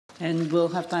And we'll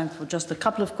have time for just a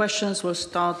couple of questions. We'll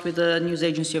start with the News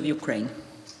Agency of Ukraine.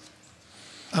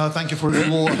 Thank you for the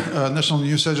floor. National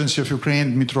News Agency of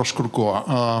Ukraine, Dmytro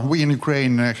Shkurko. We in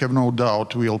Ukraine have no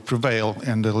doubt will prevail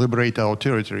and liberate our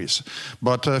territories.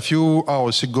 But a few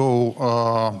hours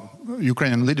ago,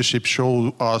 Ukrainian leadership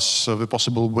showed us the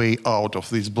possible way out of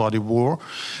this bloody war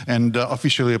and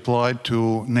officially applied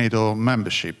to NATO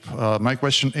membership. My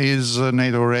question is,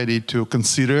 NATO ready to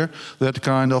consider that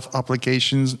kind of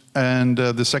applications? And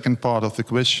the second part of the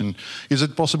question, is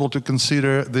it possible to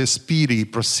consider the speedy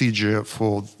procedure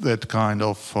for that kind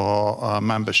of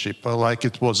membership, like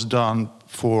it was done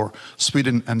for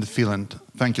Sweden and Finland?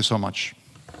 Thank you so much.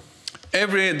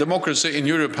 Every democracy in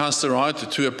Europe has the right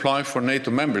to apply for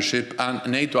NATO membership, and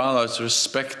NATO allies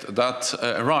respect that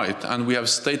right. And we have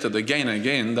stated again and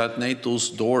again that NATO's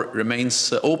door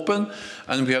remains open,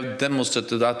 and we have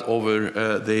demonstrated that over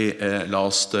the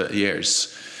last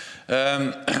years.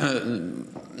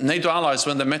 NATO allies,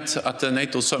 when they met at the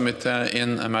NATO summit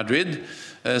in Madrid,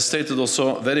 stated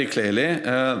also very clearly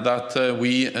that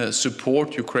we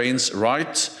support Ukraine's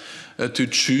right to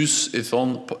choose its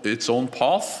own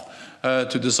path,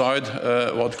 to decide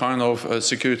what kind of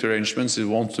security arrangements it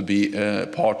wants to be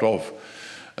part of.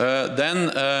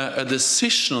 Then a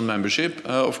decision on membership,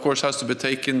 of course, has to be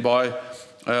taken by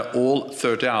all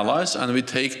 30 allies, and we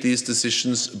take these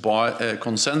decisions by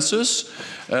consensus.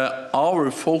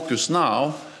 Our focus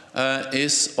now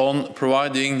is on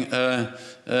providing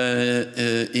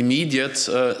immediate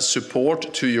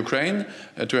support to Ukraine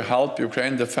to help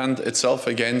Ukraine defend itself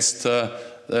against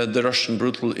the Russian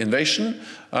brutal invasion,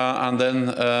 and then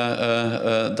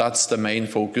that's the main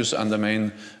focus and the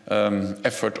main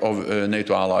effort of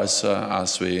NATO allies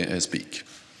as we speak.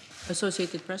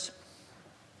 Associated Press.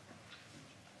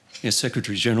 Yes,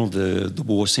 Secretary General, the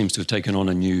war seems to have taken on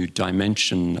a new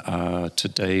dimension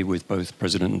today, with both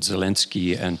President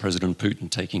Zelensky and President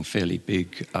Putin taking fairly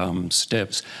big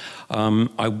steps.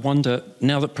 I wonder,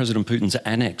 now that President Putin's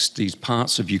annexed these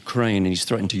parts of Ukraine and he's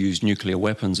threatened to use nuclear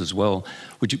weapons as well,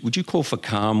 would you call for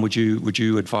calm? Would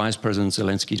you advise President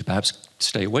Zelensky to perhaps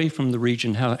stay away from the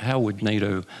region? How would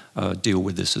NATO deal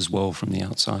with this as well from the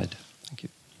outside? Thank you.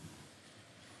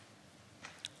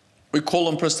 We call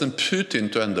on President Putin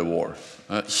to end the war.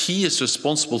 He is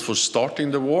responsible for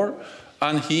starting the war,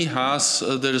 and he has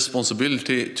the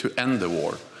responsibility to end the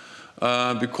war.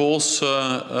 Because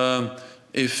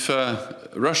if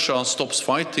Russia stops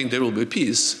fighting, there will be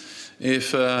peace.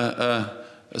 If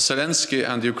Zelensky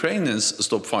and the Ukrainians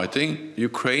stop fighting,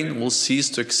 Ukraine will cease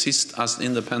to exist as an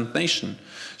independent nation.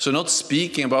 So not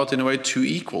speaking about, in a way, two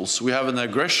equals. We have an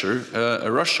aggressor,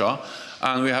 Russia,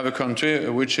 and we have a country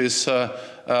which is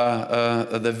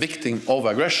the victim of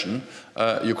aggression,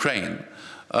 Ukraine.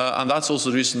 And that's also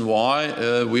the reason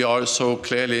why we are so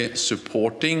clearly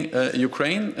supporting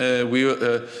Ukraine.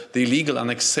 The illegal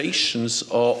annexations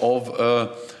of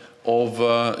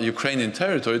Ukrainian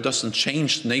territory doesn't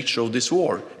change the nature of this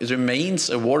war. It remains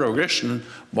a war of aggression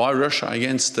by Russia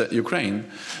against Ukraine.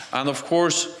 And of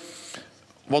course,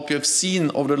 what we have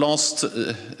seen over the last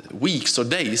weeks or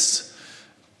days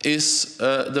is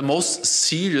the most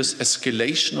serious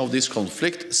escalation of this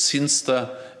conflict since the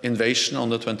invasion on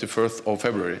the 21st of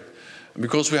February.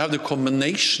 Because we have the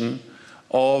combination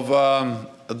of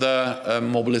the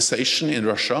mobilization in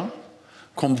Russia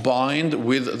combined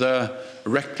with the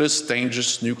reckless,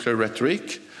 dangerous nuclear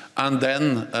rhetoric, and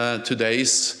then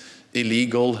today's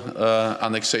illegal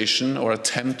annexation or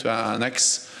attempt to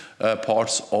annex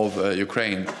parts of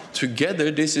Ukraine. Together,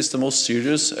 this is the most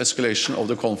serious escalation of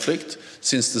the conflict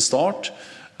since the start.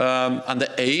 And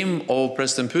the aim of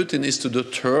President Putin is to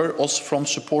deter us from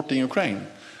supporting Ukraine.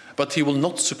 But he will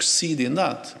not succeed in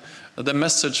that. The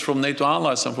message from NATO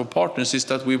allies and from partners is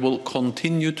that we will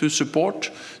continue to support.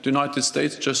 The United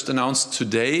States just announced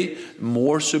today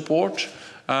more support.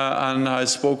 And I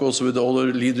spoke also with all the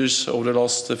leaders over the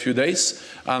last few days,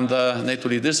 and NATO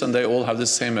leaders, and they all have the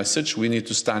same message. We need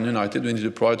to stand united. We need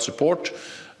to provide support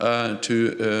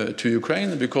to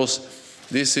Ukraine, because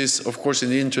this is, of course, in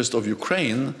the interest of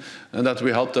Ukraine, and that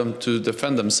we help them to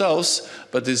defend themselves,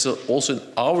 but it's also in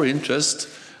our interest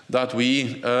that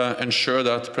we ensure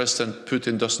that President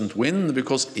Putin doesn't win,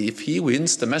 because if he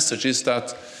wins, the message is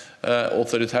that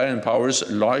authoritarian powers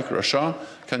like Russia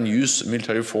can use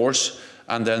military force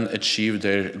and then achieve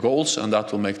their goals, and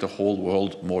that will make the whole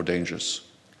world more dangerous.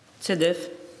 ZDF.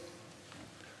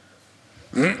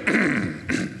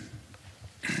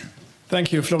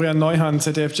 Thank you, Florian Neuhan,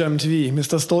 ZDF German TV.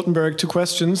 Mr. Stoltenberg, two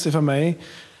questions, if I may.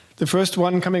 The first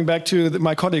one, coming back to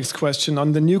my colleague's question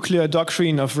on the nuclear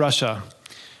doctrine of Russia.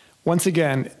 Once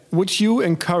again, would you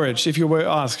encourage, if you were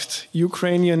asked,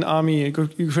 Ukrainian army,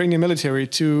 Ukrainian military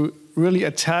to really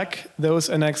attack those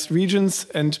annexed regions,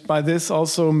 and by this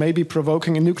also maybe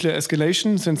provoking a nuclear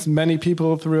escalation, since many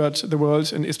people throughout the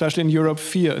world, and especially in Europe,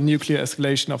 fear a nuclear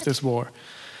escalation of this war?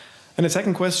 And the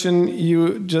second question,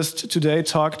 you just today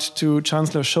talked to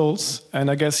Chancellor Scholz,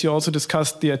 and I guess you also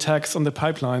discussed the attacks on the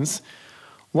pipelines.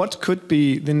 What could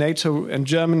be the NATO and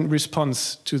German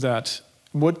response to that?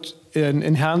 Would an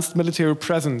enhanced military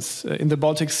presence in the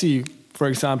Baltic Sea, for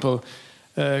example,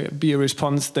 be a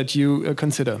response that you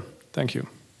consider? Thank you.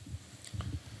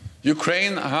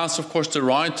 Ukraine has, of course, the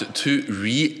right to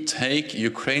retake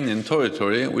Ukrainian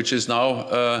territory, which is now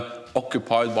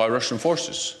occupied by Russian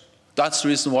forces. That's the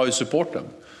reason why we support them,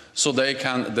 so they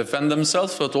can defend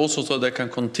themselves, but also so they can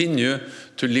continue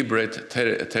to liberate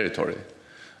territory.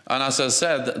 And as I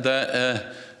said, the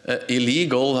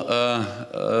illegal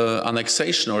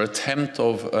annexation or attempt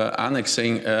of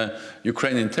annexing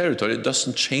Ukrainian territory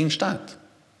doesn't change that.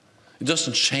 It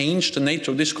doesn't change the nature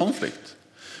of this conflict.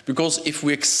 Because if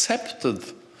we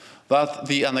accepted that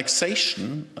the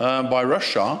annexation by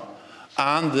Russia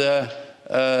and the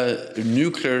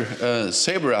nuclear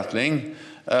saber-rattling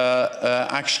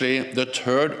actually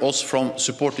deterred us from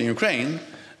supporting Ukraine,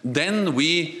 then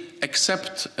we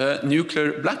accept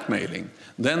nuclear blackmailing.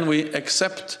 Then we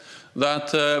accept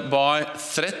that by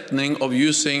threatening of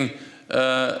using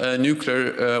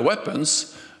nuclear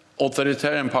weapons,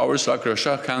 authoritarian powers like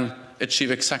Russia can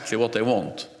achieve exactly what they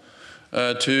want,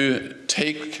 to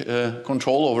take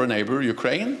control over a neighbor,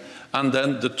 Ukraine, and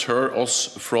then deter us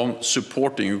from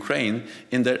supporting Ukraine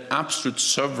in their absolute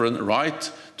sovereign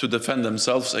right to defend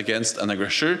themselves against an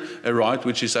aggressor, a right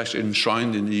which is actually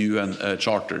enshrined in the UN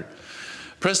Charter.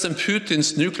 President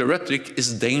Putin's nuclear rhetoric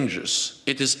is dangerous.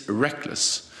 It is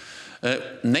reckless.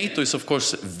 NATO is, of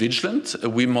course, vigilant.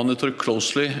 We monitor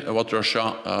closely what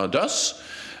Russia does.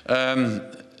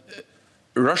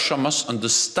 Russia must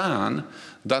understand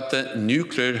that the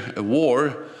nuclear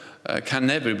war can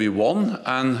never be won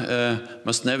and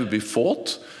must never be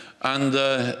fought. And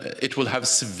it will have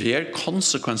severe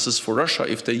consequences for Russia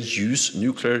if they use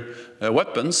nuclear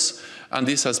weapons. And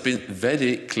this has been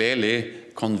very clearly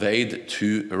conveyed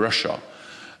to Russia.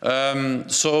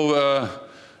 So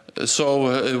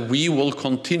we will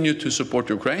continue to support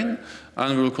Ukraine,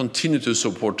 and we will continue to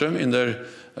support them in their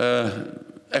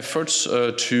efforts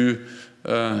to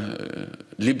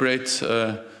liberate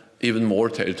even more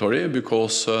territory,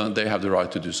 because they have the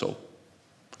right to do so.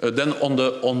 Then on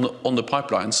the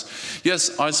pipelines,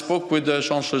 yes, I spoke with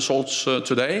Chancellor Scholz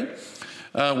today.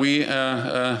 We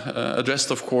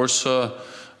addressed, of course,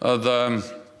 the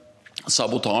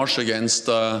sabotage against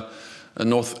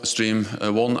Nord Stream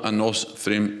 1 and Nord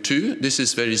Stream 2. This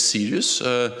is very serious.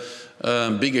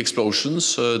 Big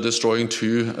explosions destroying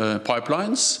 2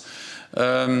 pipelines.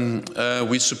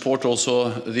 We support also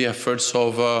the efforts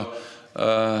of,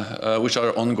 which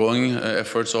are ongoing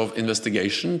efforts of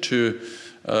investigation to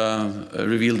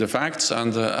reveal the facts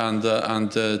and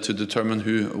to determine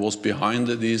who was behind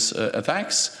these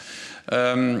attacks.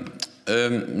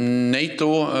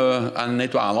 NATO and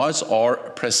NATO allies are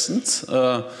present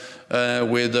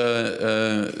with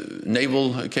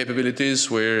naval capabilities,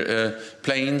 where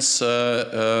planes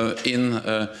in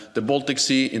the Baltic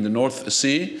Sea, in the North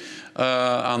Sea,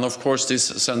 and of course this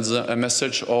sends a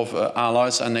message of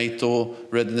allies and NATO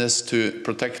readiness to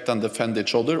protect and defend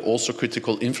each other, also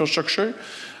critical infrastructure.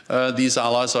 These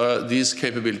allies are, these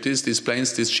capabilities, these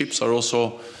planes, these ships are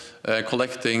also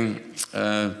collecting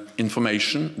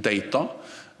information, data,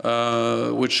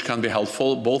 which can be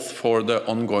helpful both for the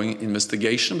ongoing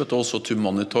investigation, but also to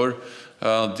monitor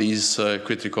these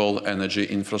critical energy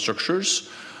infrastructures.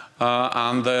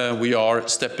 And we are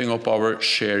stepping up our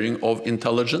sharing of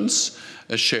intelligence,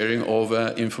 sharing of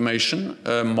information.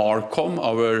 MARCOM,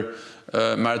 our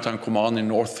maritime command in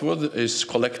Northwood, is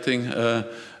collecting a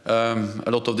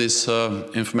lot of this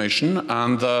information,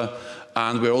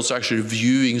 and we're also actually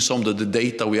reviewing some of the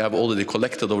data we have already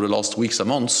collected over the last weeks and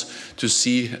months, to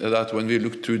see that when we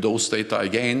look through those data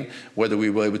again, whether we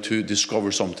were able to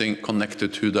discover something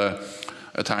connected to the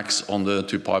attacks on the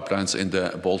 2 pipelines in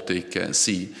the Baltic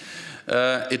Sea.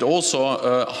 It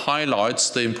also highlights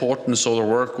the importance of the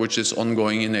work which is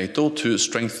ongoing in NATO to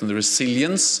strengthen the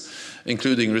resilience,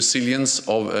 including resilience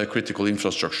of critical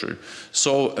infrastructure.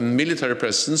 So a military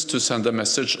presence to send a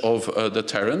message of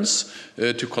deterrence,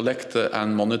 to collect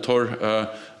and monitor,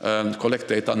 collect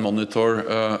data and monitor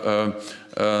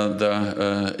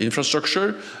the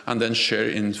infrastructure and then share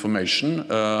information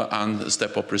and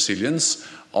step up resilience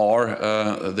are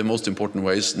the most important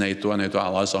ways NATO and NATO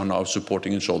allies are now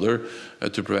supporting each other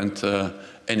to prevent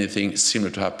anything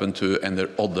similar to happen to any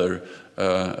other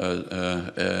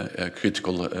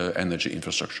critical energy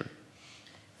infrastructure.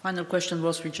 Final question,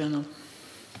 Wall Street Journal.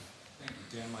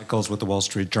 Dan Michaels with the Wall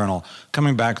Street Journal.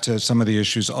 Coming back to some of the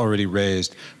issues already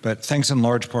raised, but thanks in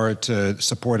large part to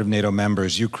support of NATO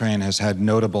members, Ukraine has had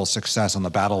notable success on the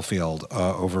battlefield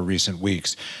over recent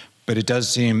weeks. But it does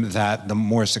seem that the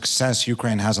more success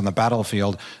Ukraine has on the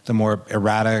battlefield, the more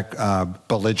erratic,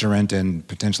 belligerent, and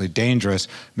potentially dangerous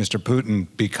Mr. Putin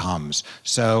becomes.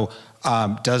 So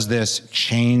does this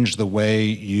change the way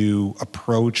you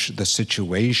approach the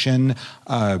situation?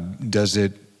 Does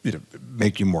it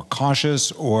make you more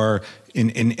cautious, or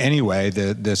in any way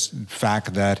this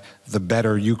fact that the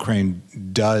better Ukraine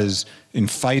does in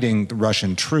fighting the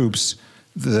Russian troops,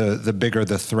 the bigger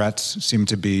the threats seem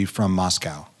to be from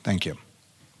Moscow? Thank you.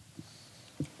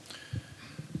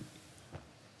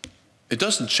 It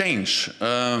doesn't change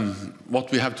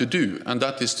what we have to do, and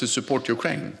that is to support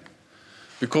Ukraine.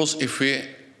 Because if we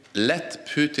let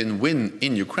Putin win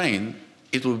in Ukraine,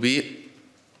 it will be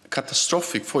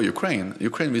catastrophic for Ukraine.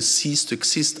 Ukraine will cease to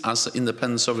exist as an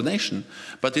independent sovereign nation,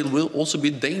 but it will also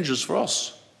be dangerous for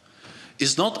us.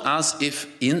 It's not as if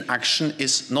inaction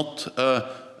is not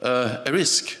a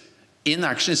risk.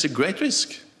 Inaction is a great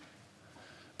risk,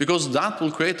 because that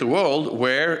will create a world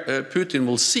where Putin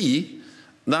will see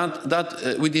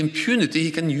that with impunity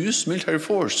he can use military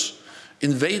force,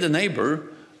 invade a neighbor,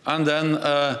 and then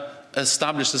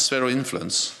establish a sphere of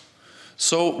influence.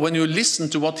 So when you listen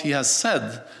to what he has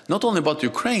said, not only about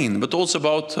Ukraine, but also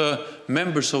about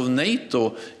members of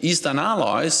NATO, Eastern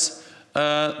allies,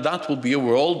 that will be a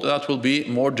world that will be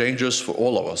more dangerous for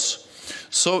all of us.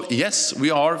 So yes,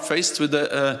 we are faced with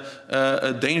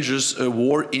a dangerous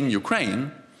war in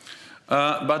Ukraine,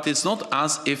 but it's not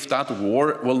as if that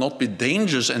war will not be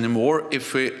dangerous anymore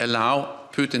if we allow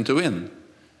Putin to win.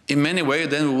 In many ways,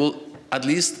 then we will at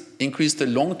least increase the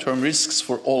long-term risks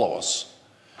for all of us.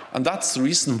 And that's the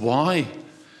reason why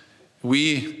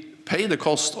we pay the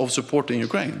cost of supporting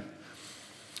Ukraine,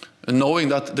 and knowing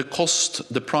that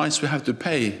the price we have to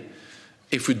pay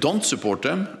if we don't support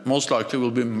them, most likely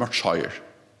will be much higher.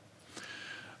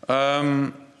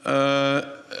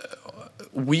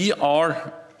 We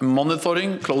are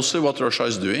monitoring closely what Russia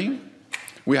is doing.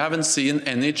 We haven't seen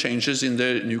any changes in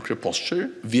their nuclear posture.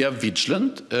 We are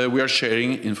vigilant. We are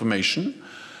sharing information.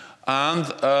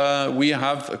 And we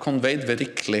have conveyed very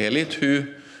clearly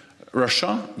to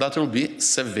Russia that there will be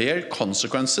severe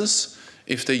consequences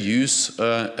if they use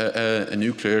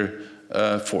nuclear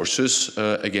forces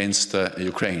against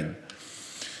Ukraine.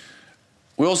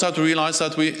 We also have to realize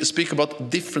that we speak about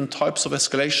different types of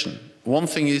escalation. One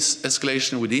thing is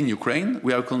escalation within Ukraine.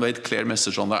 We have conveyed clear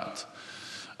message on that.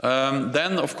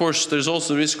 Then, of course, there's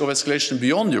also the risk of escalation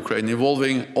beyond Ukraine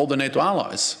involving other NATO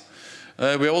allies.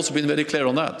 We have also been very clear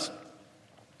on that.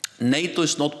 NATO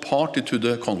is not party to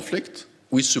the conflict.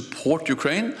 We support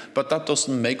Ukraine, but that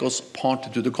doesn't make us party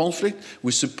to the conflict.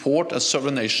 We support a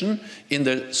sovereign nation in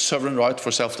their sovereign right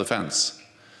for self-defense.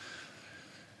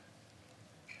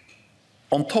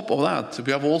 On top of that,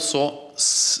 we have also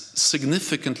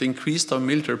significantly increased our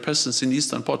military presence in the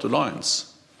eastern part of the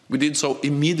alliance. We did so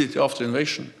immediately after the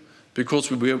invasion, because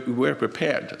we were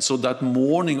prepared. So that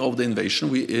morning of the invasion,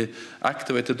 we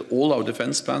activated all our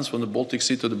defense plans from the Baltic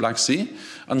Sea to the Black Sea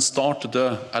and started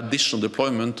the additional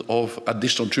deployment of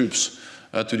additional troops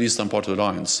to the eastern part of the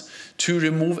alliance to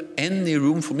remove any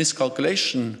room for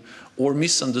miscalculation or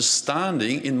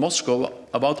misunderstanding in Moscow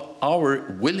about our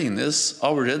willingness,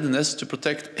 our readiness to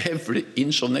protect every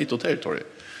inch of NATO territory.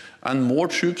 And more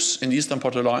troops in the eastern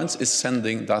part of the alliance is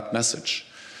sending that message.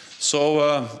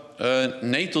 So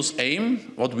NATO's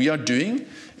aim, what we are doing,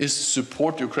 is to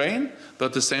support Ukraine, but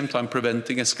at the same time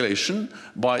preventing escalation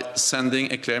by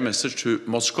sending a clear message to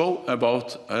Moscow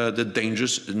about the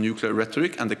dangerous nuclear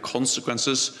rhetoric and the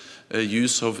consequences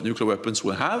use of nuclear weapons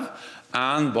will have,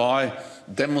 and by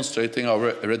demonstrating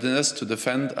our readiness to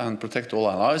defend and protect all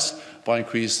allies by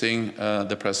increasing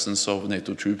the presence of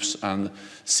NATO troops and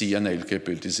sea and naval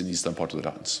capabilities in the eastern part of the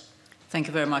alliance. Thank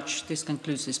you very much. This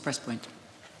concludes this press point.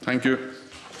 Thank you.